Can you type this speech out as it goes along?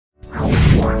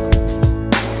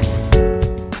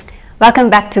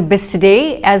Welcome back to Biz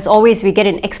Today. As always, we get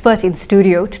an expert in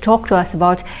studio to talk to us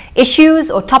about issues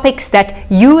or topics that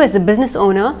you as a business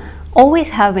owner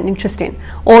always have an interest in,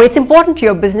 or it's important to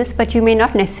your business but you may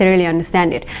not necessarily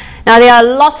understand it. Now, there are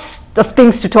lots of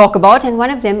things to talk about, and one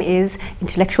of them is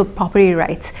intellectual property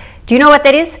rights. Do you know what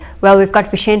that is? Well, we've got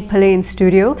Vishen Pillay in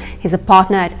studio. He's a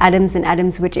partner at Adams &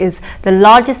 Adams, which is the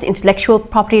largest intellectual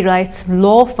property rights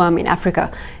law firm in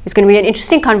Africa. It's going to be an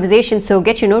interesting conversation, so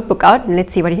get your notebook out and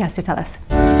let's see what he has to tell us.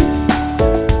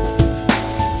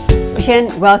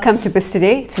 Vishen, welcome to Biz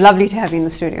Today. It's lovely to have you in the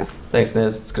studio. Thanks,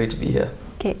 Nez. It's great to be here.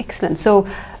 Okay, excellent. So,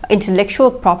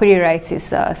 intellectual property rights is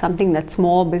something that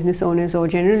small business owners or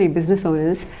generally business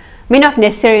owners may not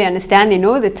necessarily understand. They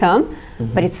know the term,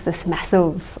 but it's this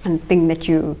massive thing that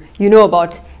you know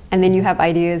about, and then you have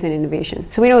ideas and innovation.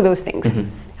 So we know those things.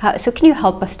 So can you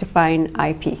help us define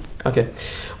IP? Okay.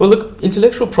 Well, look,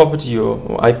 intellectual property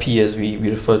or IP as we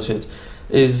refer to it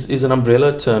is an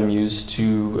umbrella term used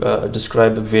to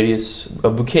describe a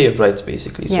bouquet of rights,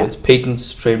 basically. So it's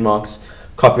patents, trademarks,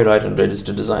 copyright and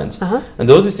registered designs. And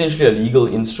those essentially are legal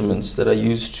instruments that are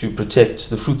used to protect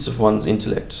the fruits of one's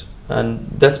intellect. And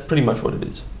that's pretty much what it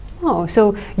is. Oh,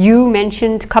 so you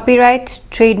mentioned copyright,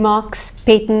 trademarks,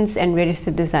 patents and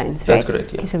registered designs, right? That's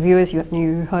correct, yeah. Okay, so viewers,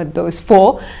 you heard those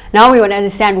four. Now we want to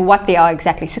understand what they are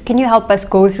exactly. So can you help us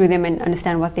go through them and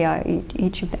understand what they are,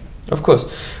 each of them? Of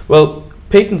course. Well,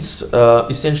 patents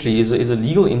essentially is a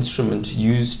legal instrument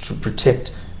used to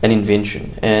protect an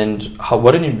invention. And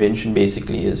what an invention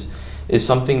basically is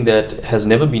something that has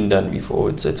never been done before.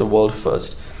 It's a world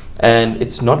first. And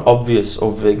it's not obvious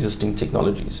over existing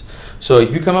technologies. So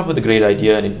if you come up with a great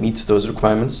idea and it meets those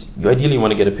requirements, you ideally want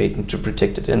to get a patent to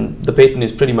protect it. And the patent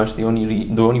is pretty much the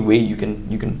only way you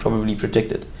can probably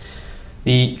protect it.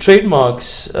 The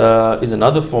trademarks is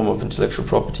another form of intellectual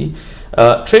property.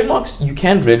 Trademarks, you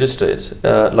can register it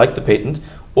like the patent,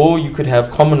 or you could have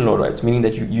common law rights, meaning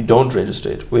that you don't register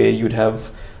it, where you'd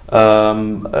have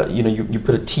you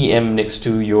put a TM next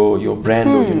to your brand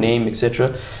or your name,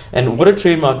 etc. And what a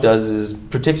trademark does is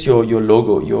protects your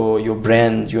logo, your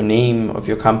brand, your name of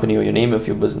your company or your name of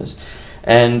your business.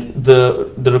 And the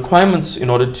requirements in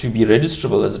order to be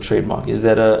registrable as a trademark is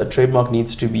that a trademark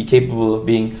needs to be capable of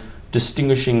being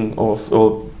distinguishing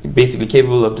or basically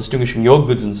capable of distinguishing your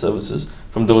goods and services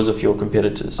from those of your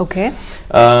competitors. Okay.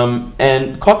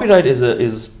 And copyright is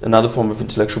another form of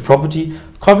intellectual property.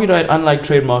 Copyright, unlike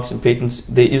trademarks and patents,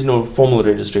 there is no formal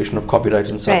registration of copyright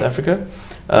in South Africa.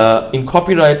 In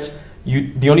copyright,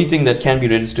 the only thing that can be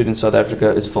registered in South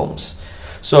Africa is films.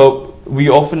 So we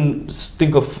often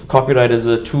think of copyright as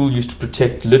a tool used to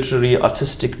protect literary,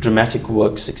 artistic, dramatic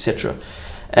works, etc.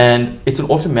 And it's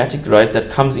an automatic right that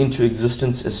comes into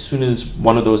existence as soon as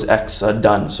one of those acts are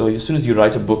done. So as soon as you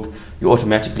write a book, you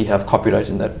automatically have copyright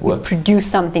in that work. You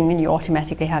produce something and you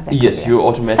automatically have that. Yes, you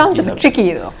automatically sounds a bit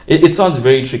tricky though. It sounds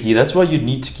very tricky. That's why you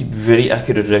need to keep very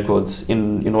accurate records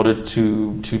in order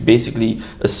to basically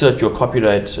assert your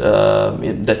copyright,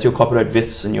 that your copyright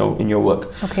vests in your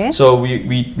work. Okay. So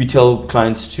we tell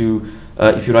clients to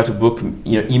if you write a book,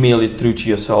 email it through to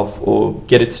yourself or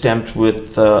get it stamped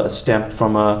with a stamp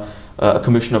from a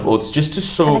commission of oaths, just to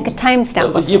show like a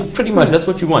timestamp. Yeah, pretty much. That's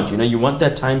what you want. You want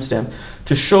that timestamp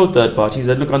to show third parties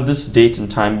that look, on this date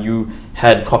and time you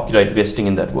had copyright vesting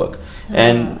in that work.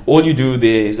 And all you do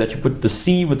there is that you put the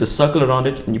C with the circle around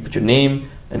it, and you put your name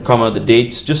and comma the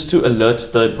date, just to alert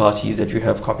third parties that you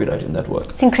have copyright in that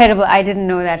work. It's incredible. I didn't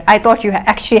know that. I thought you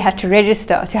actually had to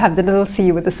register to have the little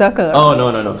C with the circle around.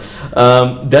 Oh,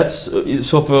 no. That's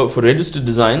so for registered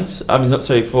designs.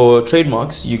 For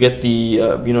trademarks, you get the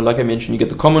like I mentioned, you get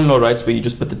the common law rights where you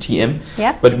just put the TM.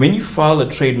 Yeah. But when you file a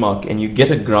trademark and you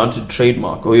get a granted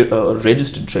trademark or a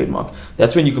registered trademark,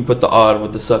 that's when you can put the R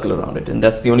with the circle around it, and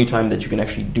that's the only time that you can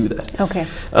actually do that. Okay.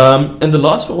 And the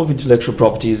last form of intellectual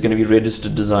property is going to be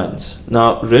registered designs.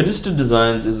 Now, registered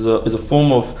designs is a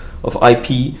form of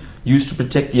IP used to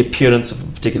protect the appearance of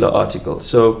a particular article.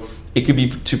 So it could be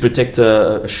to protect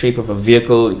a shape of a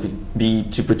vehicle, it could be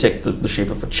to protect the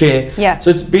shape of a chair. Yeah. So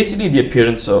it's basically the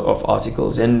appearance of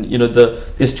articles. And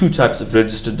there's two types of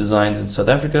registered designs in South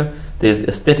Africa. There's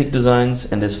aesthetic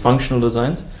designs and there's functional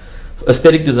designs.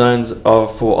 Aesthetic designs are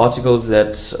for articles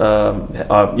that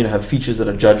have features that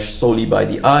are judged solely by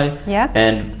the eye,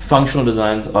 and functional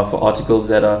designs are for articles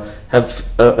that have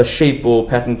a shape or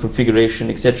pattern configuration,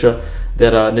 etc.,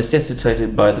 that are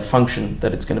necessitated by the function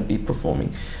that it's going to be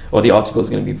performing, or the article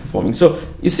is going to be performing. So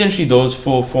essentially, those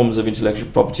four forms of intellectual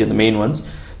property are the main ones.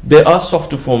 There are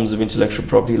softer forms of intellectual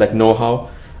property like know-how.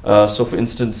 So for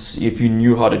instance, if you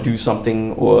knew how to do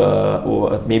something,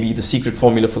 or maybe the secret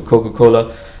formula for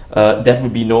Coca-Cola, that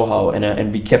would be know-how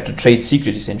and be kept a trade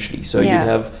secret essentially. So Yeah. you'd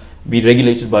have be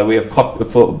regulated by way of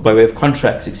by way of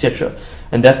contracts, etc.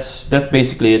 And that's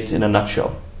basically it in a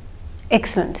nutshell.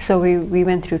 Excellent. So we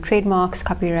went through trademarks,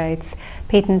 copyrights,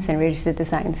 patents, and registered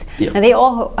designs. Yeah. And they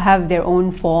all have their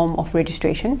own form of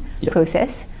registration Yeah.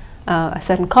 process, a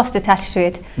certain cost attached to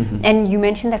it. Mhm. And you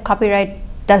mentioned that copyright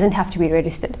doesn't have to be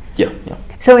registered. Yeah, yeah.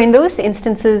 So in those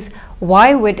instances,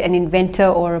 why would an inventor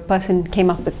or a person came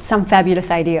up with some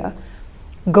fabulous idea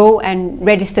go and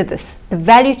register this? The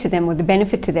value to them or the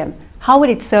benefit to them, how would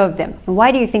it serve them? And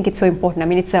why do you think it's so important? I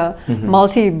mean, it's a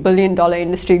multi-billion-dollar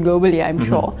industry globally, I'm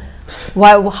sure.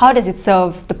 Why? How does it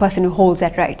serve the person who holds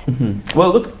that right?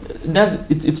 Well, look,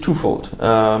 it's twofold,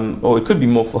 or it could be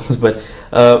more folds. But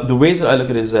the ways that I look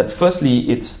at it is that firstly,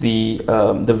 it's the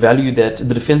value the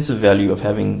defensive value of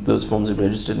having those forms of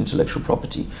registered intellectual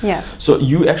property. Yeah. So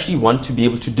you actually want to be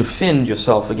able to defend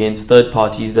yourself against third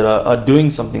parties that are doing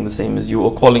something the same as you,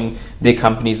 or calling their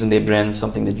companies and their brands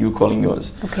something that you're calling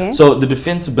yours. Okay. So the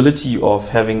defensibility of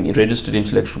having registered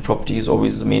intellectual property is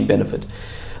always the main benefit.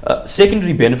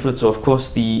 Secondary benefits are, of course,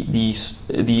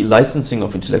 the licensing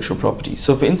of intellectual property.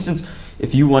 So, for instance,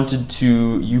 if you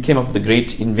you came up with a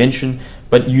great invention,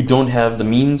 but you don't have the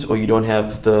means, or you don't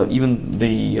have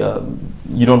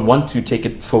you don't want to take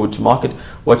it forward to market,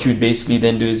 what you would basically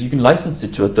then do is you can license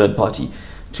it to a third party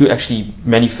to actually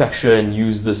manufacture and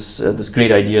use this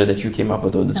great idea that you came up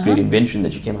with, or this great invention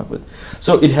that you came up with.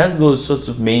 So it has those sorts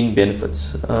of main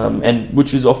benefits, and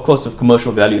which is, of course, of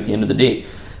commercial value at the end of the day.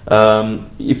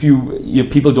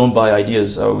 If people don't buy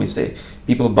ideas, I always say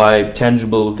people buy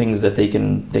tangible things that they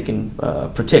can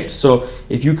protect. So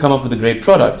if you come up with a great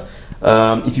product,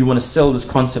 if you want to sell this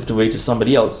concept away to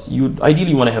somebody else, you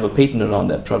ideally want to have a patent around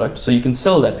that product so you can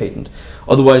sell that patent.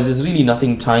 Otherwise, there's really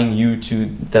nothing tying you to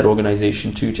that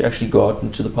organization to actually go out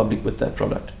into the public with that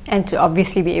product. And to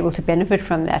obviously be able to benefit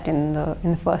from that in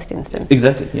the first instance.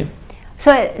 Exactly, yeah.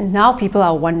 So now people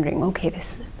are wondering, okay,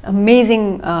 this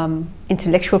amazing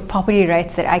intellectual property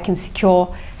rights that I can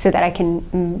secure so that I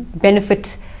can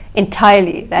benefit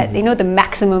entirely, that you know, the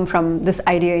maximum from this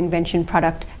idea, invention,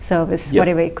 product, service,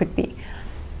 whatever it could be.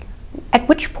 At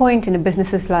which point in a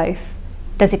business's life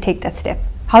does it take that step?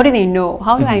 How do they know?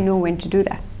 How do I know when to do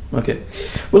that? Okay,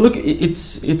 well, look,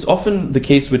 it's often the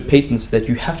case with patents that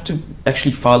you have to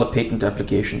actually file a patent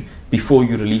application before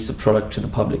you release a product to the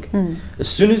public. As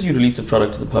soon as you release a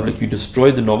product to the public, you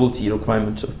destroy the novelty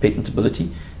requirement of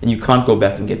patentability, and you can't go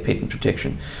back and get patent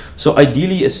protection. So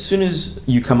ideally, as soon as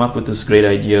you come up with this great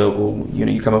idea, or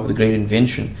you come up with a great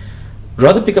invention,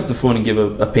 rather pick up the phone and give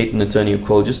a patent attorney a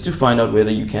call just to find out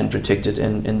whether you can protect it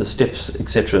and the steps,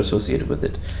 etc., associated with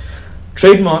it.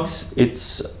 Trademarks,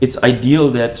 it's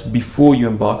ideal that before you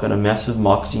embark on a massive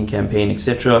marketing campaign,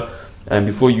 etc., and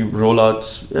before you roll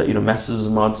out massive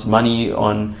amounts of money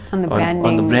on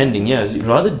the branding, you'd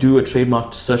rather do a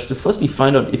trademark search to firstly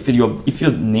find out if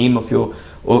your name of your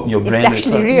brand is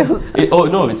actually real.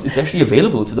 It's actually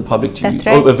available to the public to use,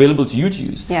 right. or available to you to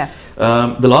use. Yeah.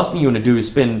 The last thing you want to do is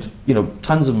spend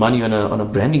tons of money on a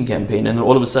branding campaign, and then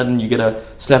all of a sudden you get a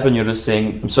slap on your wrist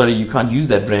saying, "I'm sorry, you can't use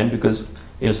that brand because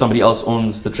somebody else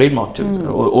owns the trademark to it,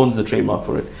 or owns the trademark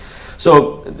for it."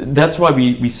 So that's why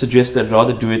we suggest that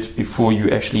rather do it before you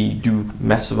actually do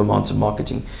massive amounts of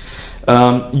marketing.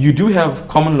 You do have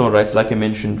common law rights, like I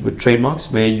mentioned, with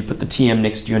trademarks, where you put the TM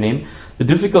next to your name. The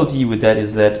difficulty with that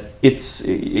is that it's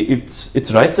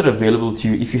rights that are available to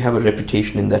you if you have a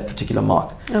reputation in that particular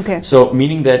mark. Okay. So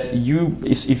meaning that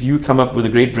if you come up with a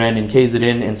great brand in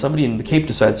KZN and somebody in the Cape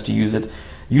decides to use it,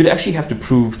 you'd actually have to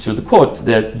prove to the court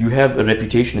that you have a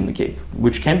reputation in the Cape,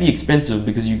 which can be expensive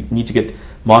because you need to get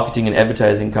marketing and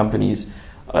advertising companies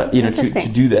to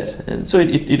do that. And so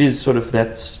it is sort of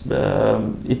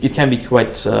it can be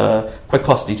quite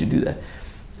costly to do that.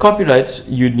 Copyright,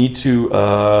 you need to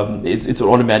it's an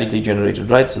automatically generated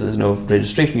right, so there's no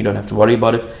registration, you don't have to worry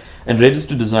about it. And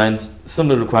registered designs,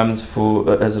 similar requirements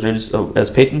for as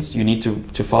patents, you need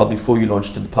to file before you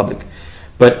launch to the public.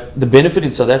 But the benefit in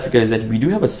South Africa is that we do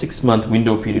have a 6-month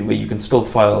window period where you can still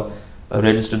file a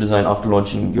registered design after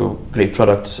launching your great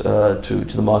product to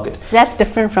the market. So that's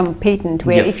different from patent,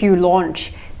 where if you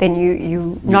launch, then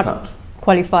you not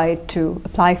qualified to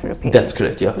apply for a patent. That's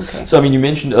correct, yeah. Okay. So I mean, you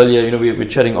mentioned earlier, we were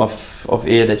chatting off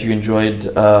air that you enjoyed,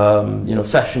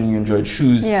 fashion, you enjoyed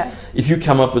shoes. Yeah. If you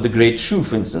come up with a great shoe,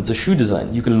 for instance, a shoe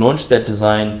design, you can launch that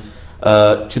design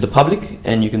to the public,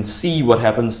 and you can see what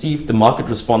happens, see if the market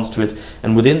responds to it,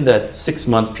 and within that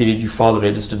 6-month period you file a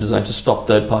registered design to stop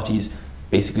third parties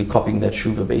basically copying that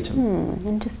shoe verbatim.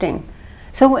 Interesting.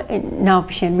 So now,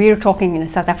 Vishen, we are talking in a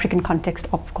South African context,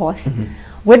 of course.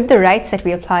 Would the rights that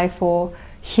we apply for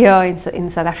here in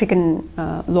South African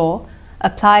law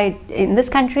apply in this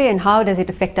country, and how does it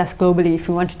affect us globally if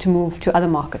we wanted to move to other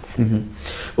markets?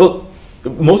 Well,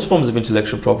 most forms of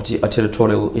intellectual property are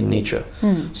territorial in nature.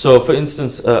 So, for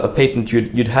instance, a patent,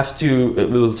 you'd have to,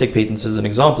 we'll take patents as an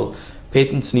example.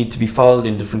 Patents need to be filed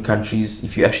in different countries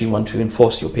if you actually want to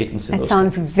enforce your patents in those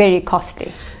countries. That sounds very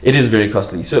costly. It is very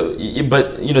costly. So,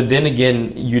 but then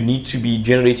again, you need to be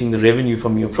generating the revenue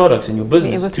from your products and your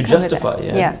business to justify.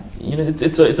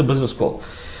 It's a business call.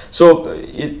 So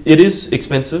it is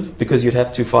expensive because you'd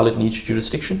have to file it in each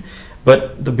jurisdiction.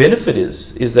 But the benefit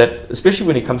is that, especially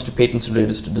when it comes to patents and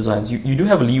registered designs, you do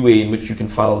have a leeway in which you can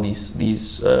file these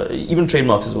even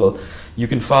trademarks as well. You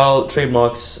can file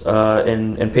trademarks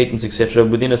and patents, etc.,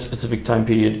 within a specific time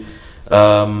period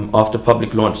after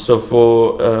public launch. So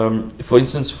for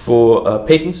instance, for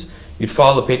patents, you'd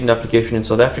file a patent application in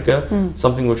South Africa,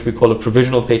 something which we call a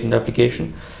provisional patent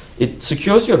application. It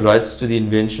secures your rights to the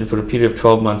invention for a period of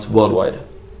 12 months worldwide.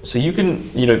 So you can,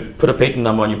 put a patent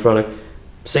number on your product,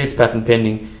 say it's patent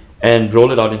pending, and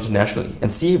roll it out internationally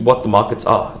and see what the markets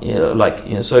are.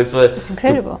 So if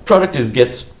a product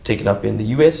gets taken up in the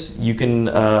US, you can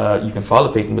file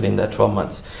a patent within that 12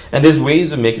 months. And there's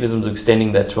ways and mechanisms of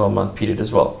extending that 12-month period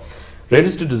as well.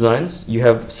 Registered designs, you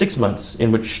have 6 months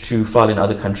in which to file in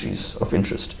other countries of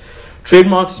interest.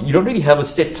 Trademarks, you don't really have a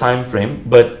set time frame,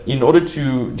 but in order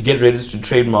to get registered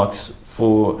trademarks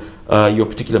for your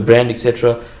particular brand,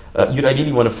 etc., you'd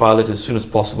ideally want to file it as soon as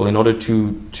possible in order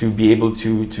to be able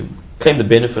to claim the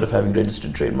benefit of having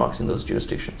registered trademarks in those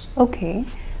jurisdictions. Okay.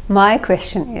 My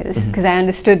question is, because I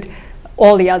understood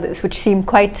all the others, which seem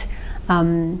quite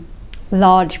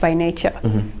large by nature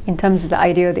in terms of the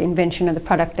idea, the invention of the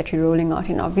product that you're rolling out.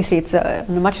 Obviously it's on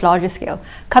a much larger scale.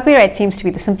 Copyright seems to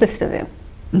be the simplest of them.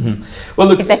 Well,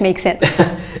 look, if that makes sense.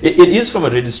 it is from a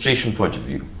registration point of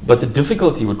view, but the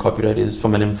difficulty with copyright is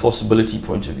from an enforceability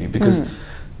point of view, because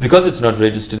it's not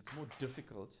registered. It's more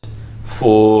difficult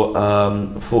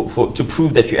to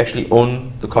prove that you actually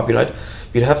own the copyright.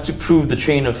 You'd have to prove the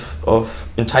chain of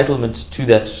entitlement to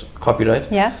that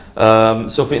copyright. Yeah.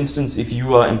 So, for instance, if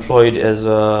you are employed as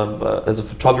a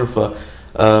photographer,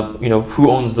 who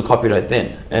owns the copyright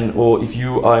then? Or if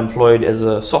you are employed as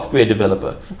a software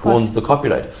developer, who owns the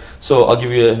copyright? So I'll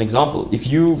give you an example. If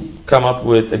you come up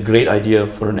with a great idea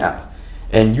for an app,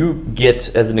 and you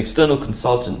get, as an external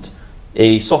consultant,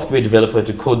 a software developer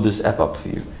to code this app up for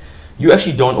you, you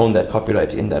actually don't own that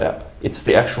copyright in that app. It's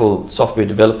the actual software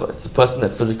developer. It's the person that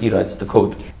physically writes the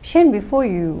code. Vishen, before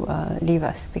you leave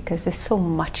us, because there's so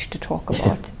much to talk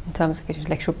about in terms of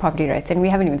intellectual property rights, and we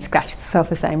haven't even scratched the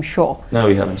surface, I'm sure. No,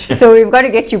 we haven't. So we've got to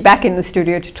get you back in the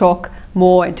studio to talk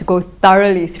more and to go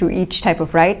thoroughly through each type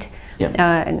of right,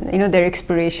 and their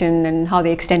expiration and how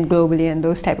they extend globally and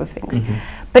those type of things.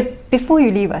 But before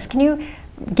you leave us, can you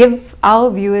give our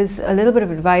viewers a little bit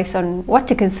of advice on what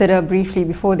to consider briefly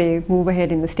before they move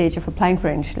ahead in the stage of applying for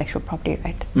an intellectual property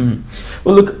right?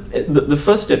 Well, look, the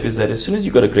first step is that as soon as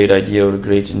you've got a great idea or a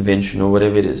great invention or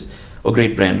whatever it is, or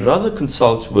great brand, rather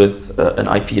consult with an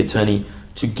IP attorney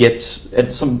to get at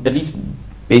least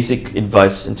basic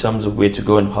advice in terms of where to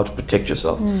go and how to protect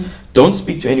yourself. Don't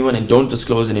speak to anyone and don't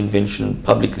disclose an invention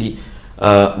publicly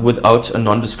without a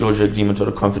non-disclosure agreement or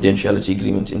a confidentiality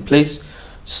agreement in place,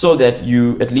 so that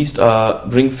you at least are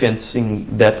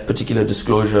ring-fencing that particular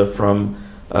disclosure from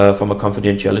a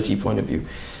confidentiality point of view.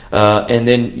 And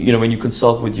then, when you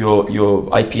consult with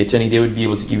your IP attorney, they would be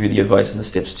able to give you the advice and the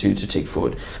steps to take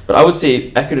forward. But I would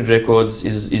say accurate records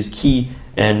is key,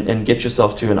 and get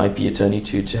yourself to an IP attorney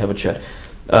to have a chat.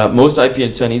 Most IP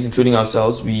attorneys, including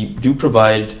ourselves, we do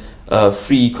provide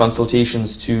free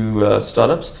consultations to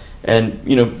startups.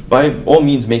 And by all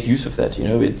means, make use of that.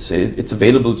 It's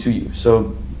available to you.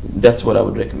 So that's what I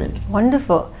would recommend.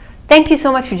 Wonderful. Thank you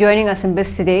so much for joining us in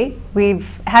Biz Today. We've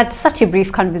had such a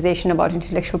brief conversation about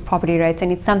intellectual property rights,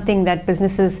 and it's something that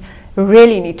businesses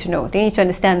really need to know. They need to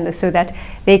understand this so that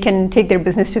they can take their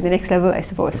business to the next level, I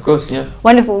suppose. Of course, yeah.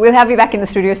 Wonderful. We'll have you back in the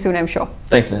studio soon, I'm sure.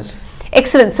 Thanks, Naz.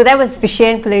 Excellent. So that was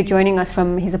Vishen Pillay joining us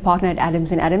from, he's a partner at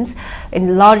Adams & Adams, the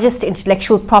largest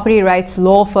intellectual property rights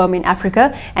law firm in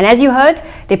Africa. And as you heard,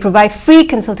 they provide free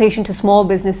consultation to small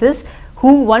businesses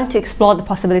who want to explore the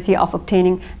possibility of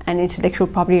obtaining an intellectual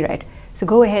property right. So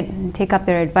go ahead and take up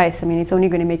their advice. I mean, it's only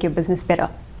going to make your business better.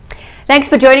 Thanks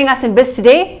for joining us in Biz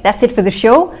Today. That's it for the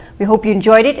show. We hope you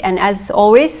enjoyed it. And as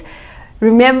always,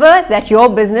 remember that your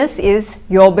business is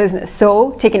your business.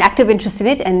 So take an active interest in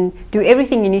it and do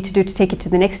everything you need to do to take it to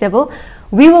the next level.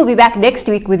 We will be back next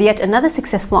week with yet another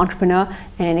successful entrepreneur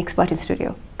and an expert in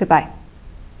studio. Goodbye.